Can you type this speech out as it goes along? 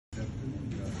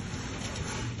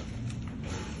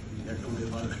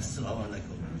Assalamu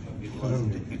alaikum.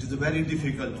 It is very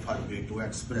difficult for me to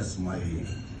express my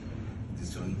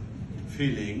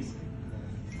feelings,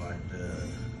 but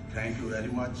thank you very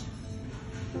much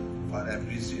for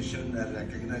appreciation and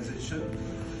recognition.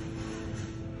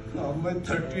 My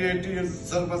 38 years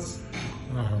service,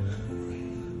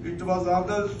 it was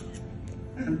honor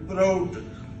and proud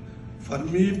for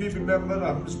me to be member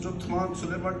of Mr. Uthman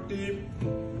Suleiman team.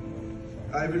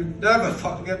 I will never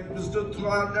forget Mr.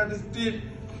 Uthman and his team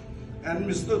and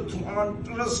Mr. Uthman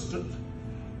Trust,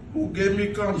 who gave me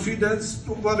confidence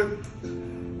to work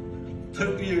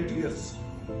 38 years.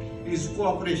 His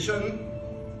cooperation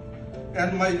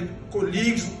and my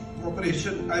colleagues'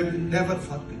 cooperation I will never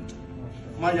forget.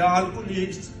 My all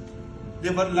colleagues,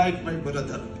 they were like my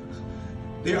brother.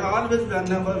 They always,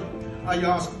 whenever I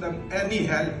asked them any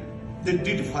help, they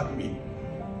did for me.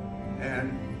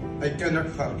 And I cannot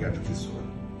forget this one.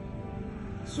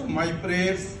 So my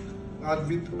prayers are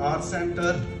with our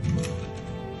center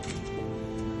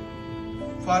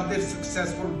for their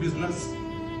successful business.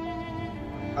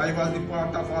 I was a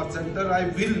part of our center. I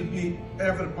will be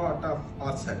ever part of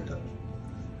our center.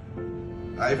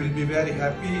 I will be very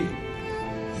happy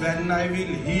when I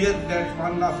will hear that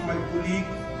one of my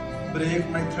colleagues break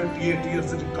my 38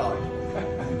 years record.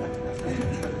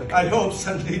 I hope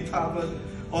Sandeep Thakur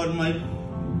or my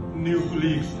new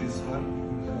colleagues this one.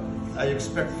 I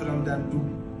expect from them to